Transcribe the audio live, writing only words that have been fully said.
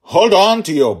Hold on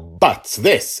to your butts.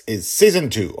 This is Season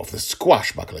 2 of the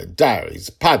Squashbuckler Diaries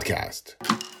podcast.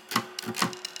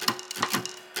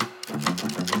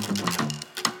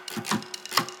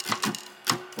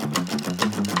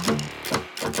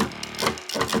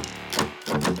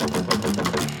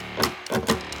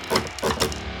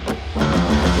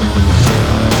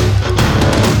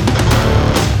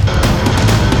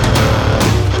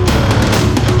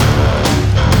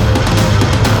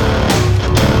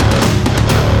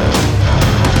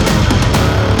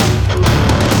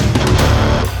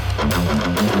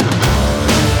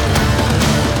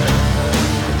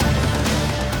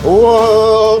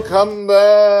 Welcome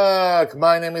back.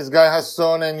 My name is Guy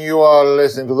Hasson and you are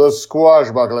listening to the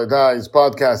Squashbuckler Diaries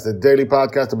podcast, the daily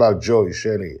podcast about Joy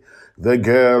Shelley, the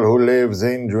girl who lives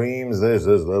in dreams. This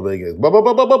is the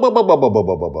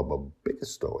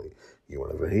biggest story you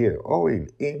will ever hear or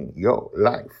read in your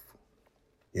life.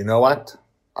 You know what?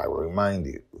 I will remind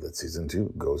you that Season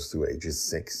 2 goes through ages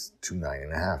 6 to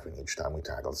 9.5, and each time we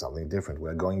tackle something different.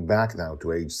 We're going back now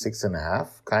to age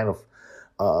 6.5, kind of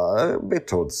a bit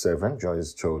towards 7. Joy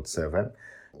is towards 7.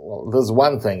 Well, there's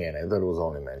one thing in it that was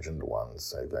only mentioned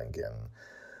once, I think,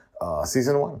 in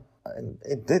Season 1. And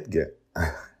it did get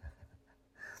a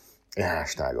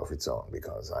hashtag of its own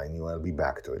because I knew I'll be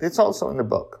back to it. It's also in the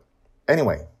book.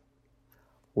 Anyway,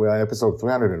 we're on episode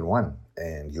 301,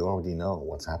 and you already know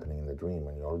what's happening in the dream,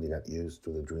 and you already got used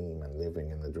to the dream and living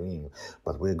in the dream.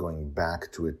 But we're going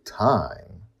back to a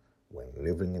time when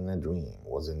living in a dream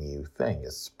was a new thing,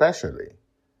 especially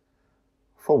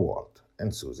for Walt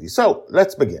and Susie. So,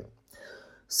 let's begin.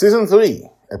 Season 3,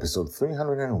 episode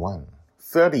 301,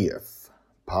 30th,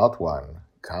 part 1,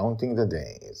 Counting the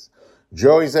Days.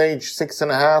 Joy's age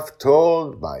 6.5,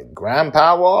 told by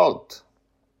Grandpa Walt.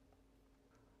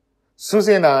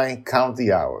 Susie and I count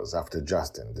the hours after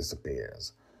Justin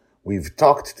disappears. We've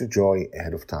talked to Joy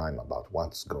ahead of time about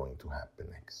what's going to happen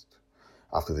next.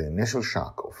 After the initial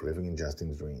shock of living in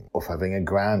Justin's dream, of having a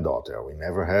granddaughter we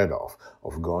never heard of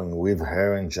going with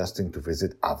her and Justin to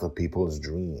visit other people's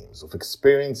dreams, of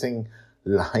experiencing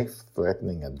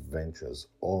life-threatening adventures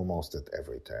almost at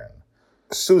every turn,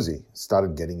 Susie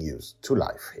started getting used to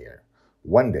life here.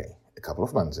 One day, a couple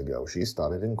of months ago, she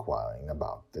started inquiring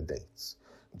about the dates.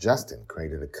 Justin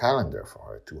created a calendar for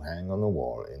her to hang on the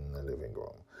wall in the living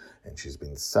room, and she's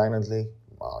been silently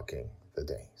marking the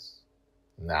days.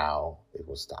 Now it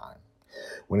was time.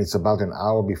 When it's about an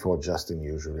hour before Justin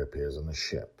usually appears on the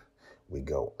ship, we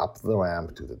go up the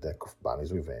ramp to the deck of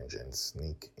Bonnie's Revenge and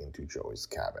sneak into Joy's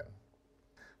cabin.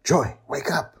 "Joy,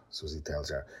 wake up," Susie tells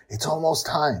her. "It's almost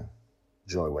time."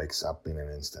 Joy wakes up in an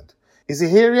instant. "Is he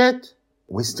here yet?"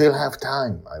 "We still have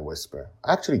time," I whisper.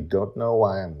 I actually don't know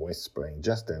why I'm whispering.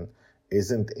 Justin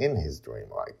isn't in his dream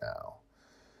right now.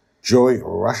 Joy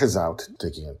rushes out,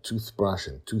 taking a toothbrush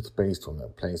and toothpaste from their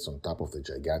place on top of the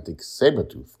gigantic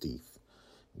saber-tooth teeth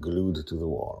glued to the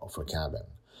wall of her cabin.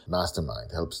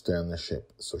 Mastermind helps turn the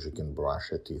ship so she can brush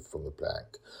her teeth from the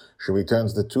plank. She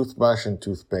returns the toothbrush and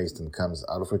toothpaste and comes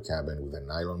out of her cabin with a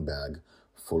nylon bag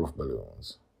full of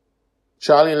balloons.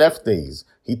 "Charlie left these.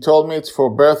 He told me it's for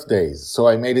birthdays, so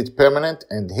I made it permanent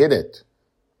and hid it."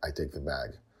 I take the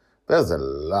bag. "There's a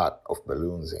lot of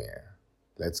balloons here."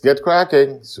 "Let's get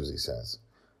cracking," Susie says.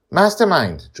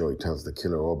 "Mastermind," Joy tells the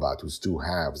killer robot whose two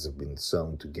halves have been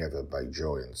sewn together by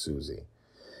Joy and Susie.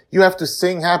 "You have to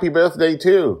sing happy birthday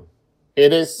too."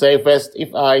 "It is safest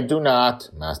if I do not,"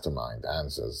 Mastermind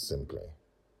answers simply.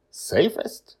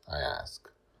 "Safest?" I ask.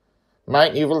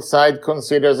 "My evil side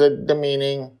considers it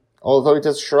demeaning, although it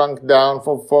has shrunk down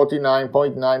from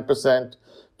 49.9%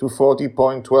 to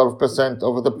 40.12%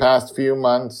 over the past few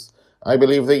months. I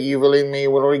believe the evil in me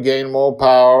will regain more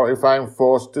power if I am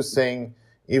forced to sing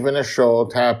even a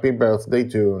short happy birthday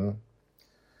tune."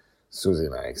 Susie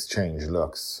and I exchange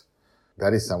looks.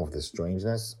 That is some of the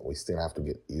strangeness we still have to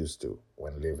get used to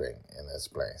when living in this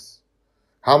place.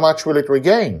 "How much will it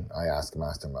regain?" I ask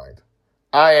Mastermind.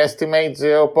 "I estimate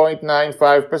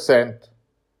 0.95%.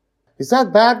 "Is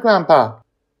that bad, Grandpa?"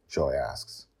 Joy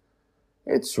asks.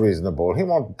 "It's reasonable. He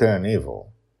won't turn evil."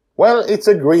 "Well, it's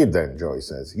agreed then," Joy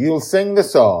says. "You'll sing the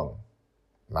song."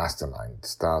 Mastermind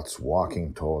starts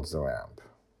walking towards the ramp.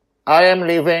 "I am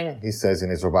leaving," he says in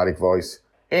his robotic voice,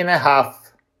 "in a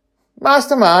huff."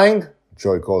 "Mastermind,"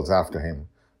 Joy calls after him.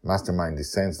 Mastermind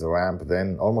descends the ramp,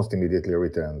 then almost immediately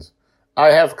returns.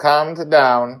 "I have calmed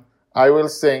down. I will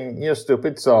sing your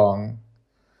stupid song."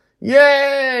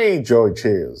 "Yay!" Joy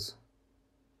cheers.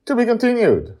 To be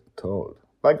continued, told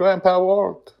by Grandpa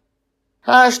Walt.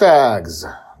 Hashtags: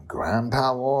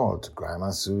 Grandpa Walt, Grandma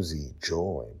Susie,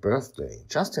 Joy, birthday,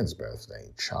 Justin's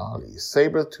birthday, Charlie,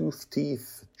 saber-tooth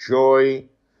teeth, Joy,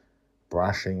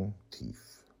 brushing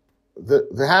teeth. The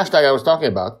hashtag I was talking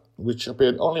about, which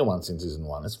appeared only once in season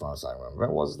 1, as far as I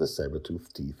remember, was the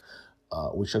saber-toothed teeth,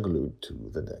 which are glued to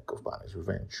the deck of Bonnie's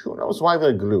Revenge. Who knows why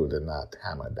they're glued and not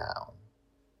hammered down?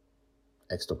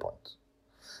 Extra point.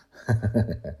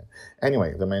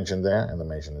 Anyway, they're mentioned there, and they're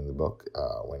mentioned in the book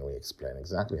when we explain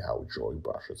exactly how Joy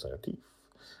brushes her teeth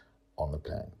on the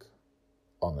plank,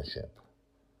 on the ship.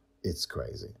 It's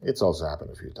crazy. It's also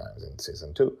happened a few times in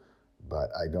season 2,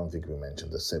 but I don't think we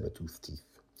mentioned the saber-toothed teeth.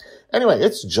 Anyway,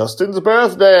 it's Justin's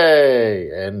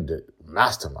birthday, and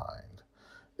Mastermind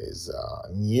is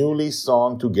newly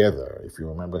sewn together. If you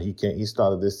remember, he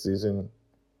started this season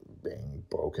being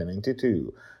broken into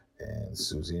 2, and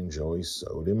Susie and Joey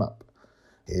sewed him up.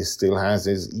 He still has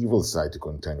his evil side to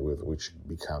contend with, which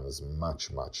becomes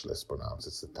much, much less pronounced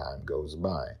as the time goes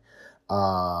by,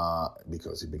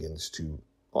 because he begins to,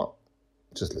 well,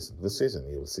 just listen to the season.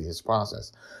 You'll see his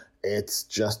process. It's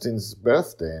Justin's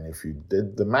birthday, and if you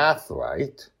did the math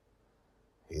right,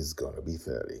 he's going to be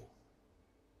 30.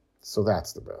 So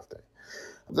that's the birthday.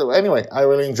 So anyway, I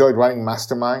really enjoyed writing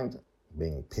Mastermind,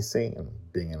 being pissy and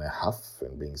being in a huff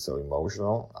and being so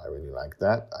emotional. I really like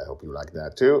that. I hope you like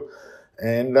that too.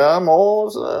 And more,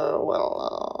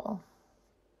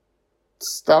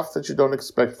 stuff that you don't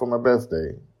expect for my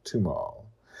birthday tomorrow.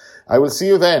 I will see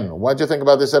you then. What do you think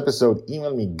about this episode?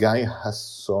 Email me,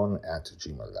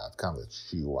 guyhasson@gmail.com.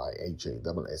 That's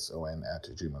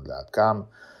GYHASSON@gmail.com.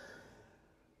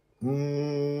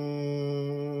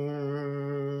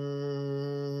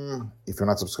 If you're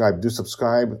not subscribed, do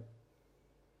subscribe.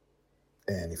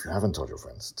 And if you haven't told your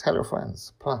friends, tell your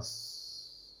friends. Plus,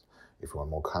 if you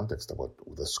want more context about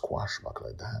the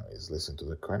Squashbuckler Diaries, listen to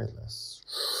the credit list.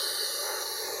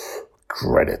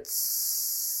 Credits.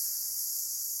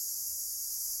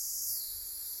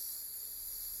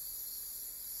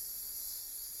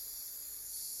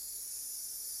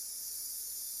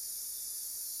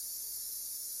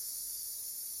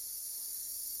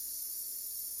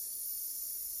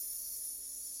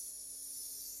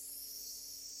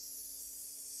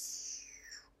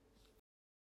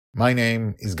 My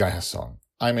name is Guy Hasson.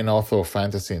 I'm an author of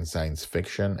fantasy and science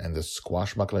fiction, and the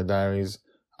Squashbuckler Diaries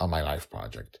are my life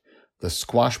project. The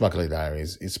Squashbuckler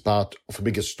Diaries is part of a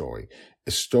bigger story,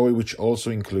 a story which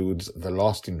also includes the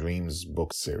Lost in Dreams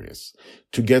book series.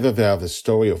 Together they are the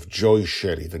story of Joy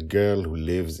Shelley, the girl who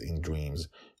lives in dreams.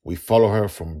 We follow her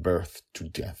from birth to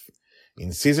death.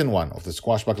 In season 1 of the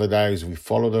Squashbuckler Diaries, we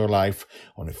followed her life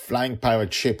on a flying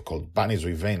pirate ship called Bonnie's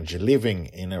Revenge, living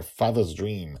in her father's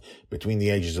dream between the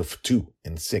ages of 2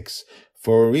 and 6.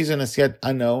 For a reason as yet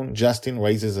unknown, Justin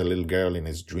raises a little girl in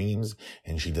his dreams,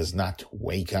 and she does not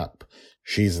wake up.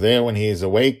 She's there when he is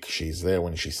awake, she's there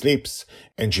when she sleeps,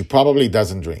 and she probably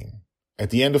doesn't dream. At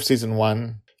the end of season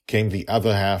 1 came the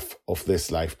other half of this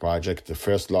life project, the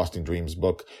first Lost in Dreams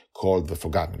book called The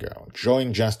Forgotten Girl. Joy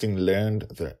and Justin learned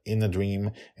their inner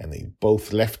dream, and they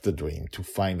both left the dream to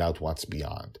find out what's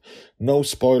beyond. No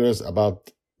spoilers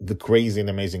about the crazy and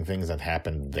amazing things that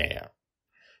happened there.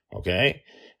 Okay?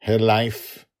 Her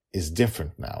life is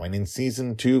different now, and in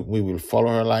season 2, we will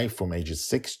follow her life from ages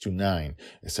 6 to 9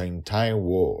 as her entire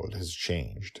world has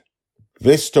changed.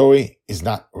 This story is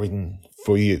not written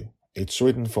for you. It's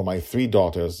written for my 3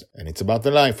 daughters, and it's about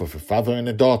the life of a father and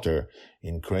a daughter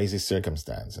in crazy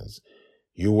circumstances.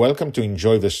 You're welcome to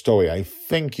enjoy the story. I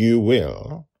think you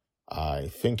will. I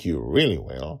think you really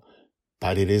will.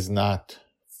 But it is not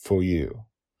for you.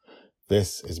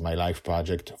 This is my life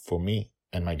project for me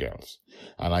and my girls.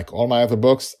 Unlike all my other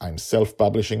books, I'm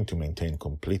self-publishing to maintain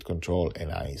complete control,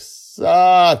 and I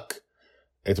suck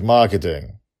at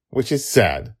marketing, which is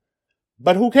sad.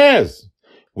 But who cares?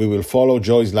 We will follow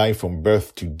Joy's life from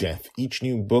birth to death. Each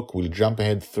new book will jump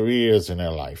ahead 3 years in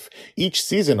her life. Each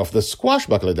season of the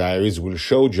Squashbuckler Diaries will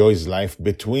show Joy's life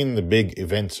between the big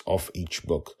events of each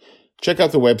book. Check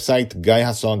out the website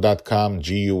guyhasson.com,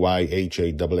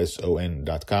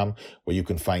 GUYHASSON.com, where you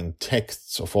can find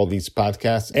texts of all these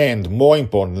podcasts, and more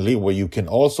importantly, where you can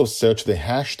also search the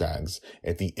hashtags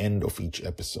at the end of each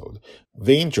episode.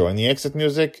 The intro and the exit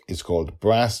music is called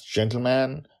Brass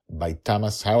Gentleman by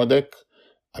Thomas Howardek.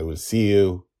 I will see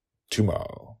you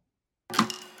tomorrow.